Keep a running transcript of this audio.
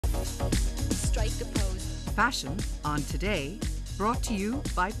strike a pose. Fashion on Today, brought to you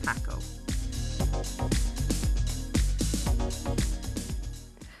by Paco.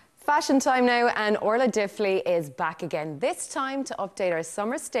 Fashion time now, and Orla Diffley is back again, this time to update our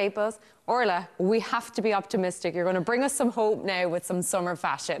summer staples. Orla, we have to be optimistic. You're going to bring us some hope now with some summer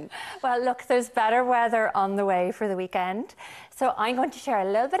fashion. Well, look, there's better weather on the way for the weekend. So I'm going to share a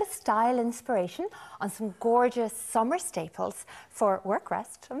little bit of style inspiration on some gorgeous summer staples for work,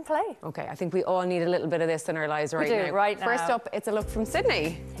 rest and play. Okay, I think we all need a little bit of this in our lives right now. Right now. First up, it's a look from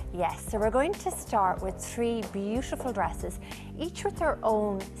Sydney. Yes, so we're going to start with 3 beautiful dresses, each with their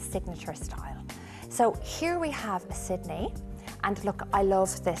own signature style. So here we have Sydney. And look, I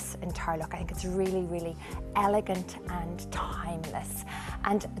love this entire look. I think it's really, really elegant and timeless.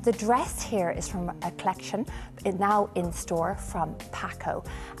 And the dress here is from a collection now in store from Paco.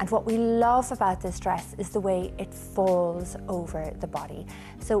 And what we love about this dress is the way it falls over the body.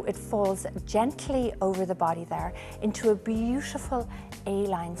 So it falls gently over the body there into a beautiful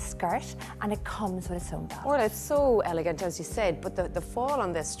A-line skirt, and it comes with its own belt. Well, it's so elegant, as you said, but the fall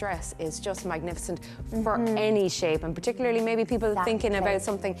on this dress is just magnificent for any shape, and particularly maybe people thinking about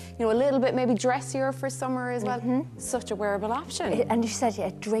something, you know, a little bit maybe dressier for summer as well. Such a wearable option. And you said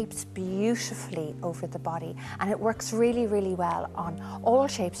it drapes beautifully over the body, and it works really, really well on all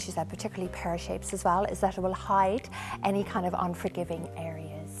shapes, she said, particularly pear shapes as well, is that it will hide any kind of unforgiving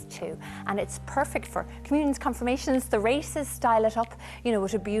areas too. And it's perfect for communions, confirmations, the races, style it up, you know,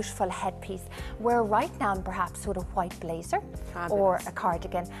 with a beautiful headpiece. Wear right now perhaps with a white blazer or a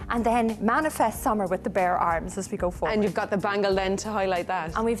cardigan, and then manifest summer with the bare arms as we go forward. And you've got the bangle then to highlight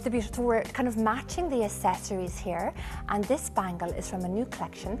that. And we've the beautiful, we're kind of matching the accessories here, and this bangle is from a new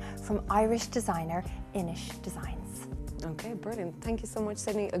collection from Irish designer Inish Designs. Okay, brilliant. Thank you so much,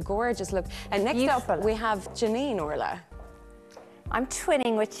 Sydney. A gorgeous look. And next up, we have Janine, Orla. I'm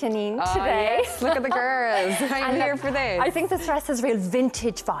twinning with Janine today. Yes. Look at the girls. I'm here for this. I think this dress has real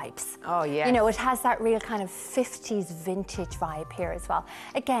vintage vibes. Oh, yeah. You know, it has that real kind of 50s vintage vibe here as well.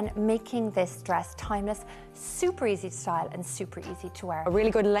 Again, making this dress timeless, super easy to style and super easy to wear. A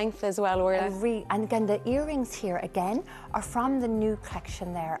really good length as well, Orla. And again, the earrings here, again, are from the new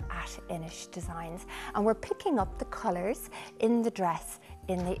collection there at Inish Designs. And we're picking up the colours in the dress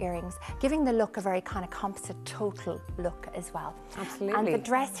in the earrings, giving the look a very kind of composite total look as well. Absolutely. And the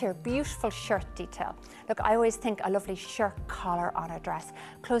dress here, beautiful shirt detail. Look, I always think a lovely shirt collar on a dress,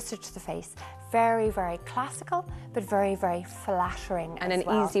 closer to the face. Very, very classical, but very, very flattering and as an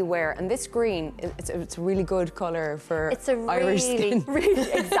well. easy wear. And this green, it's a really good colour for it's a Irish really, skin.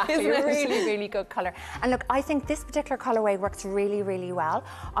 really, exactly, really, really good colour. And look, I think this particular colourway works really, really well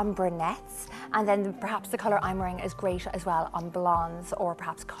on brunettes. And then perhaps the colour I'm wearing is great as well on blondes or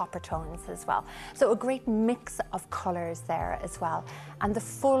perhaps copper tones as well. So a great mix of colours there as well. And the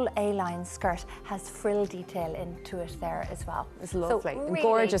full A-line skirt has frill detail into it there as well. It's lovely. So really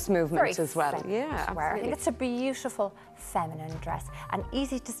gorgeous movement as well. Yeah, I think it's a beautiful feminine dress and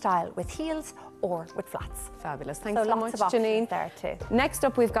easy to style with heels or with flats. Fabulous. Thanks so much, lots of Janine. There too. Next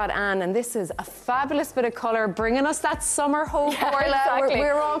up, we've got Anne, and this is a fabulous bit of colour, bringing us that summer hope, Orla. Exactly.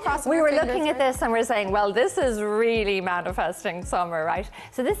 We're all crossing We our were fingers, looking at this and we're saying, well, this is really manifesting summer, right?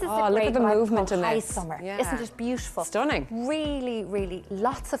 So this is the look at the movement in high this. summer. Yeah. Isn't it beautiful? Stunning. Really, really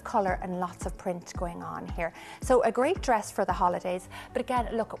lots of colour and lots of print going on here. So a great dress for the holidays. But again,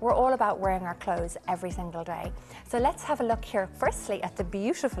 look, we're all about wearing our clothes every single day. So let's have a look here, firstly, at the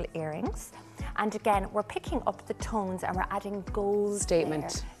beautiful earrings. And again, we're picking up the tones and we're adding gold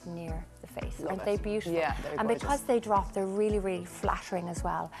statement near the face. Love Aren't it. they beautiful? Yeah, they're and gorgeous. because they drop, they're really, really flattering as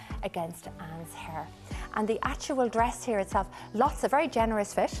well against Anne's hair. And the actual dress here itself, lots of very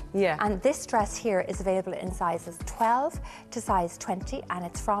generous fit. Yeah. And this dress here is available in sizes 12 to size 20, and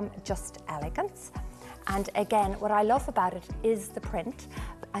it's from Just Elegance. And again, what I love about it is the print,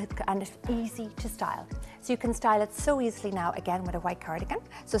 and it's easy to style. So you can style it so easily now, again, with a white cardigan.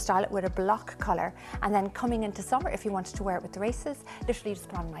 So style it with a block colour, and then coming into summer, if you wanted to wear it with the races, literally just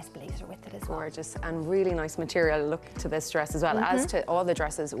put on a nice blazer with it as well. Gorgeous, and really nice material look to this dress as well, as to all the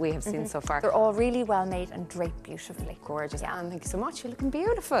dresses we have seen so far. They're all really well made and draped beautifully. Gorgeous, Anne, thank you so much. You're looking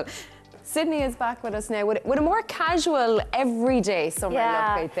beautiful. Sydney is back with us now with a more casual, everyday summer look,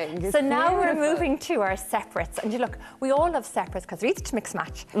 I think. It's so now beautiful. we're moving to our separates. And you look, we all love separates because they're easy to mix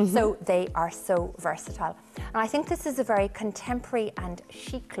match. So they are so versatile. And I think this is a very contemporary and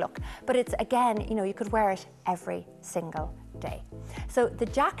chic look. But it's, again, you know, you could wear it every single day. So the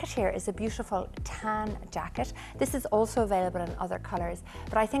jacket here is a beautiful tan jacket. This is also available in other colours,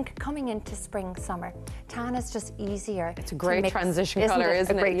 but I think coming into spring, summer, tan is just easier. It's a great transition colour,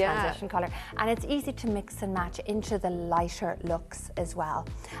 isn't it? A great transition colour. And it's easy to mix and match into the lighter looks as well.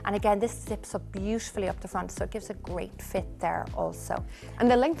 And again, this zips up beautifully up the front, so it gives a great fit there also. And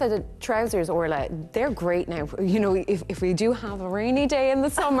the length of the trousers, Orla, they're great now. You know, if we do have a rainy day in the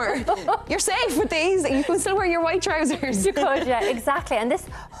summer, you're safe with these. You can still wear your white trousers. You could, yeah, exactly. And this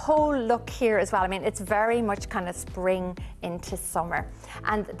whole look here as well, I mean, it's very much kind of spring into summer.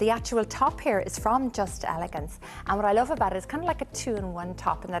 And the actual top here is from Just Elegance. And what I love about it is kind of like a 2-in-1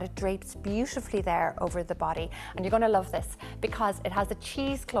 top, in that it drapes beautifully there over the body. And you're going to love this because it has a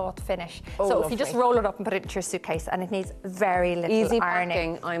cheesecloth finish. Oh, so lovely. if you just roll it up and put it into your suitcase, and it needs very little Easy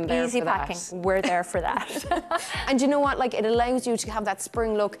ironing. packing, I'm there Easy for packing, that. we're there for that. And you know what, like, it allows you to have that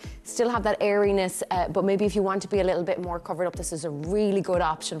spring look, still have that airiness, but maybe if you want to be a little bit more covered up, this is a really good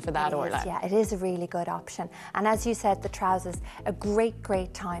option for that, Orla. Yeah, it is a really good option. And as you said, the trousers, a great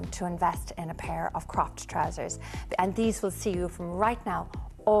time to invest in a pair of cropped trousers. And these will see you from right now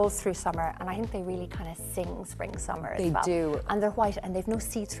all through summer, and I think they really kind of sing spring summer as well. They do. And they're white, and they've no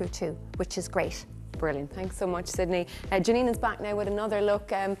see-through too, which is great. Brilliant. Thanks so much, Sydney. Janine is back now with another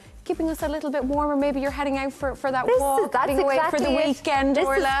look, keeping us a little bit warmer. Maybe you're heading out for that walk, that's heading away exactly for the it. weekend, this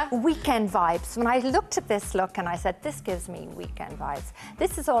Orla. Is weekend vibes. When I looked at this look and I said, this gives me weekend vibes.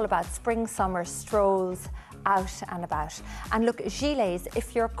 This is all about spring, summer strolls out and about. And look, gilets,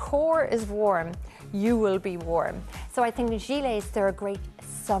 if your core is warm, you will be warm. So I think the gilets, they're a great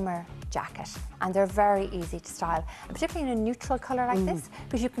summer jacket, and they're very easy to style, and particularly in a neutral colour like this,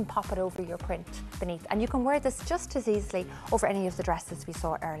 because you can pop it over your print beneath, and you can wear this just as easily over any of the dresses we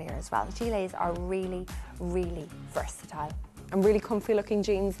saw earlier as well. Gilets are really versatile. And really comfy looking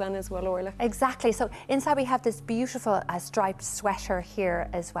jeans then as well, Orla. Exactly. So inside we have this beautiful striped sweater here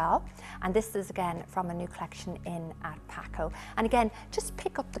as well. And this is again from a new collection in at Paco. And again, just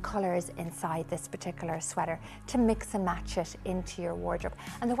pick up the colours inside this particular sweater to mix and match it into your wardrobe.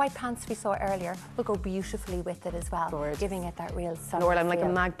 And the white pants we saw earlier will go beautifully with it as well, Gorgeous. Giving it that real summer Orla, I'm like a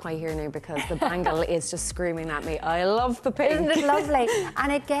feel. magpie here now because the bangle is just screaming at me. I love the pink. Isn't it lovely?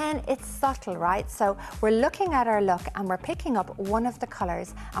 And again, it's subtle, right? So we're looking at our look and we're picking up one of the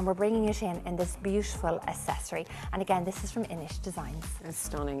colours and we're bringing it in this beautiful accessory. And again, this is from Inish Designs. It's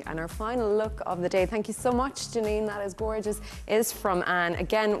stunning. And our final look of the day, thank you so much, Janine, that is gorgeous, is from Anne,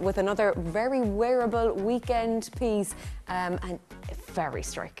 again with another very wearable weekend piece, and very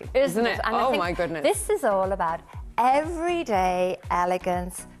striking, isn't it? And I oh think my goodness. This is all about everyday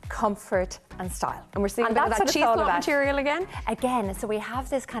elegance, comfort and style. And we're seeing a bit of that cheesecloth material again? Again, so we have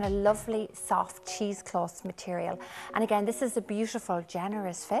this kind of lovely soft cheesecloth material. And again, this is a beautiful,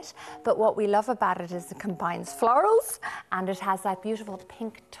 generous fit. But what we love about it is it combines florals and it has that beautiful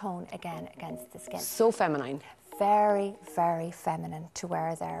pink tone again against the skin. So feminine. Very feminine to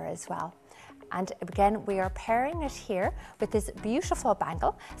wear there as well. And again, we are pairing it here with this beautiful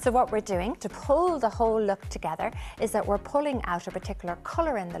bangle. So what we're doing to pull the whole look together is that we're pulling out a particular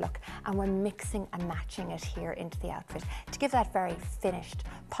colour in the look and we're mixing and matching it here into the outfit to give that very finished,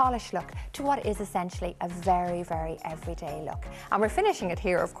 polished look to what is essentially a very everyday look. And we're finishing it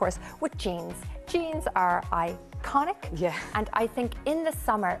here, of course, with jeans. Jeans are iconic. Yeah. And I think in the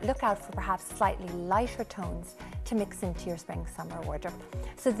summer, look out for perhaps slightly lighter tones to mix into your spring summer wardrobe.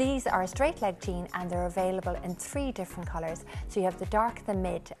 So these are a straight leg jean and they're available in 3 different colours. So you have the dark, the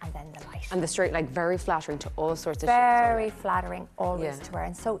mid and then the light. And the straight leg, very flattering to all sorts of very shapes. flattering always to wear,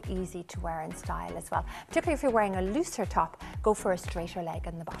 and so easy to wear in style as well. Particularly if you're wearing a looser top, go for a straighter leg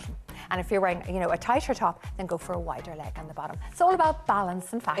in the bottom. And if you're wearing, you know, a tighter top, then go for a wider leg on the bottom. It's all about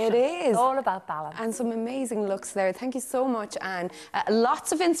balance and fashion. It is. It's all about balance. And some amazing looks there. Thank you so much, Anne.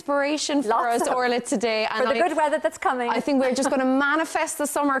 Lots of inspiration for us, Orla, today. And for the good weather that's coming. I think we're just going to manifest the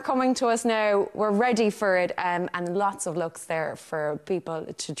summer coming to us now. We're ready for it, and lots of looks there for people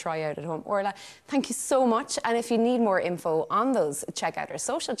to try out at home. Orla, thank you so much. And if you need more info on those, check out our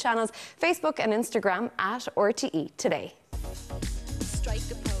social channels, Facebook and Instagram at RTE Today. Strike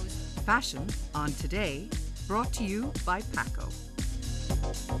a pose. Fashion on Today, brought to you by Paco.